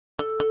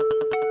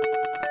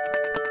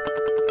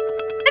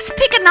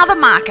another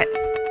market.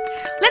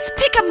 Let's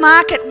pick a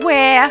market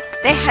where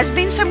there has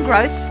been some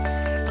growth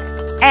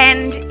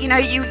and, you know,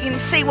 you can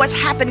see what's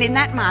happened in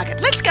that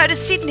market. Let's go to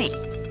Sydney.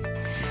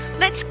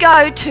 Let's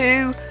go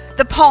to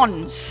the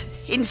Ponds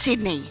in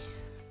Sydney.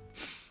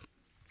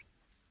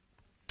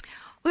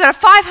 We've got a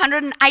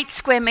 508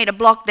 square metre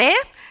block there,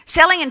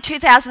 selling in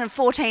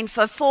 2014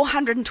 for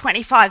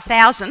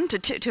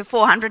 $425,000 to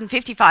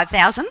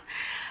 $455,000.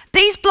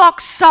 These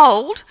blocks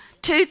sold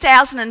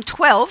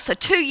 2012, so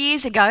 2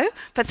 years ago,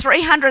 for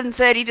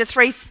 $330 to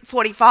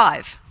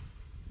 $345.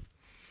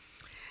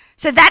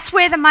 So that's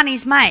where the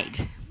money's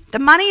made. The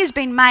money has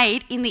been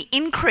made in the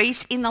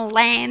increase in the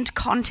land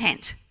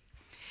content.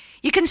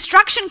 Your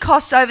construction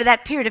costs over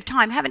that period of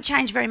time haven't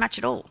changed very much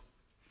at all.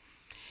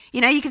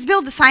 You know, you can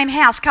build the same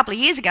house a couple of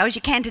years ago as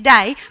you can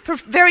today for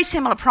very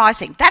similar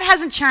pricing. That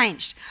hasn't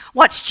changed.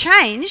 What's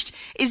changed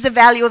is the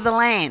value of the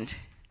land.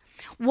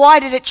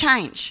 Why did it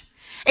change?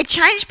 It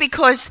changed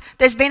because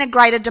there's been a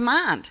greater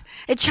demand.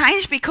 It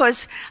changed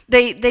because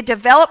the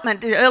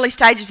development, the early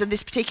stages of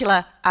this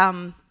particular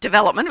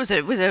development, was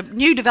a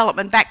new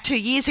development back 2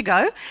 years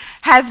ago,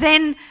 have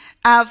then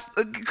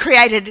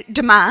created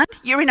demand.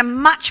 You're in a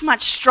much,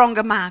 much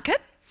stronger market.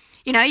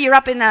 You know, you're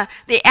up in the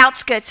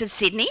outskirts of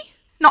Sydney,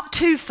 not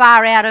too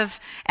far out of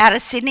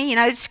Sydney. You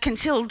know, you can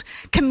still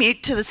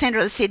commute to the centre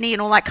of Sydney and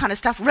all that kind of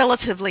stuff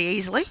relatively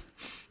easily.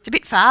 It's a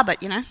bit far,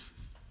 but you know.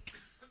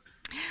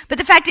 But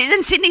the fact is,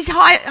 then Sydney's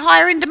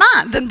higher in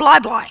demand than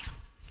Bli-Bli.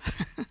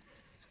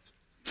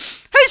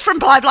 Who's from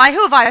Bli-Bli?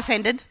 Who have I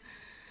offended?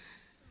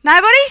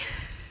 Nobody?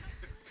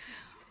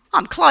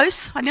 I'm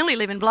close. I nearly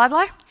live in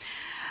Bli-Bli.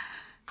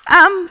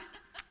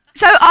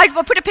 So I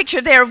put a picture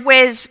there of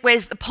where's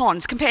the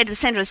Ponds compared to the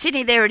centre of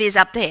Sydney. There it is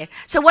up there.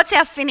 So what's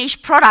our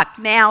finished product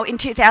now in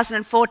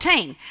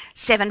 2014?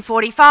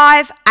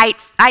 745,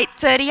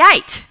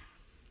 838.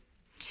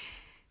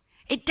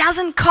 It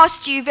doesn't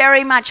cost you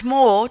very much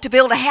more to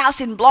build a house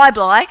in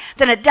Bli-Bli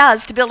than it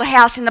does to build a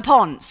house in the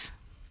Ponds.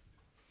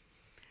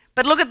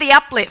 But look at the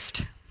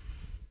uplift.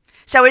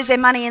 So is there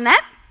money in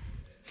that?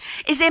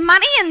 Is there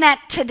money in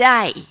that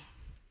today?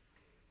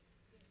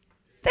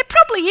 There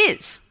probably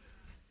is.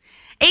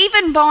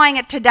 Even buying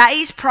at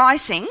today's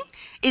pricing,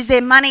 is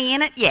there money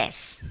in it?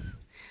 Yes.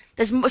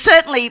 There's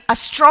certainly a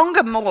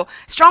stronger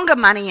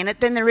money in it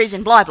than there is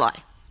in Bli-Bli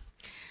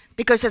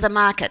because of the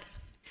market.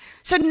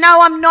 So no,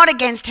 I'm not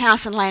against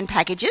house and land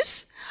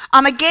packages.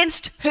 I'm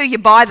against who you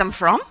buy them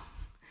from,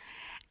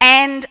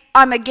 and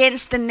I'm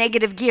against the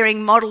negative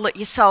gearing model that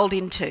you're sold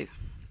into.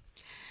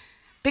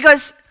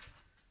 Because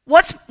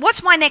what's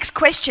my next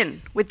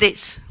question with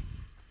this?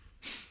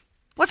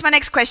 What's my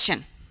next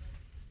question?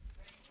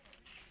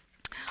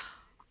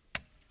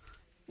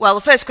 Well, the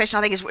first question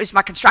I think is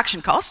my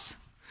construction costs.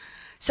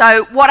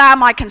 So what are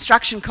my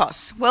construction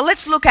costs? Well,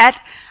 let's look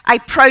at a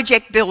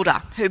project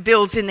builder who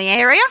builds in the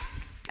area.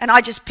 And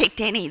I just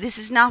picked any. This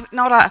is not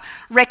a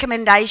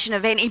recommendation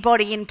of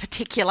anybody in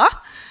particular.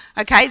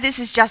 Okay, this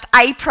is just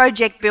a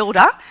project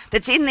builder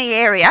that's in the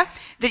area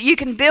that you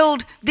can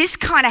build this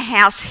kind of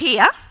house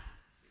here,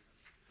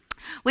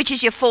 which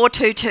is your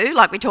 422,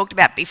 like we talked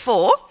about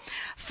before,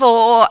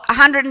 for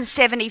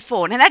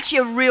 $174. Now that's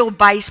your real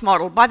base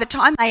model. By the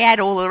time they add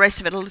all the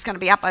rest of it, it's going to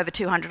be up over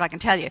 200, I can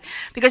tell you,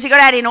 because you've got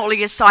to add in all of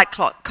your site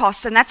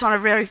costs, and that's on a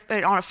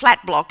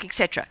flat block,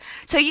 etc.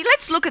 So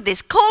let's look at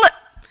this. Call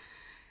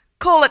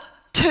it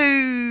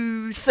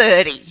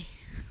 230,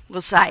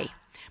 we'll say,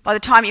 by the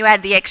time you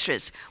add the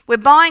extras. We're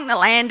buying the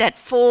land at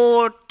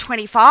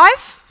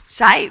 425,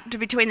 say,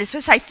 between this,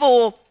 say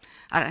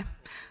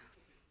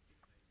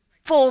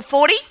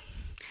 440,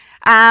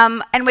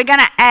 and we're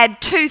going to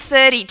add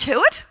 230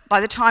 to it by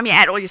the time you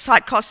add all your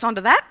site costs onto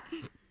that.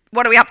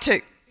 What are we up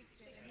to?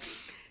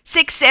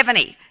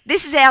 670.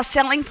 This is our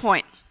selling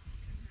point.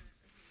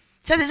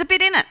 So there's a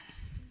bit in it.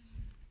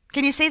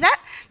 Can you see that?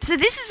 So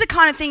this is the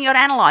kind of thing you've got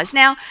to analyse.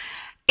 Now,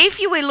 if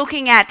you were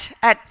looking at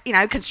you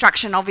know,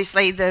 construction,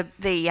 obviously the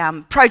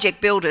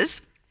project builders,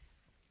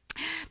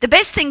 the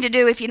best thing to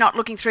do if you're not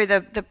looking through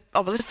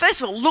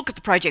first of all, look at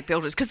the project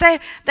builders, because they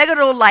got it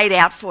all laid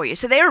out for you.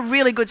 So they're a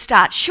really good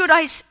start.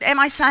 Am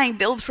I saying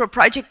build through a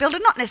project builder?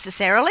 Not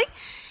necessarily.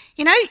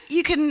 You know,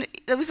 you can,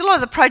 with a lot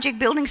of the project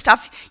building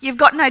stuff, you've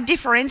got no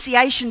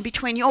differentiation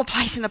between your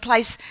place and the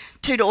place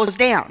 2 doors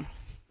down.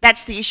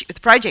 That's the issue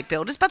with project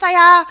builders, but they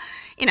are,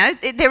 you know,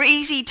 they're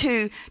easy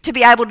to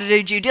be able to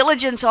do due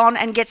diligence on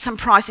and get some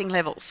pricing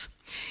levels.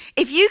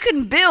 If you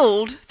can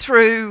build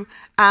through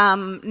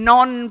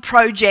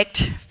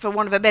non-project, for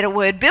want of a better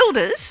word,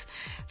 builders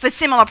for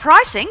similar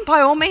pricing, by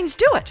all means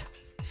do it.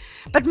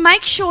 But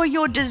make sure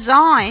your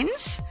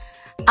designs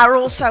are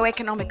also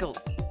economical.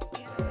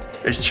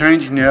 It's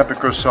changing now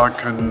because I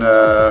can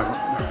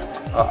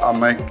I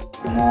make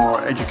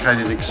more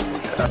educated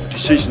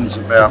decisions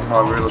about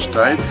my real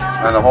estate,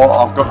 and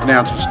I've got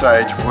now to a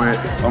stage where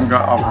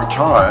I've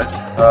retired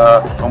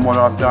on what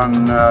I've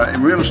done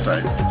in real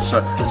estate. So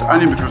it's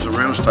only because of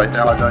real estate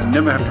now I don't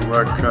never have to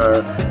work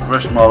the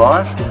rest of my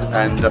life,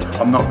 and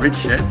I'm not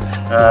rich yet,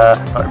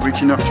 but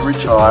rich enough to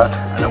retire,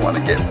 and I want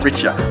to get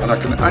richer, and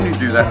I can only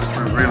do that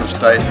through real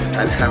estate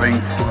and having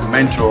a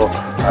mentor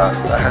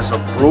that has a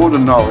broader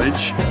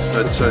knowledge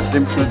that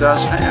Dimfna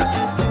does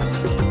have.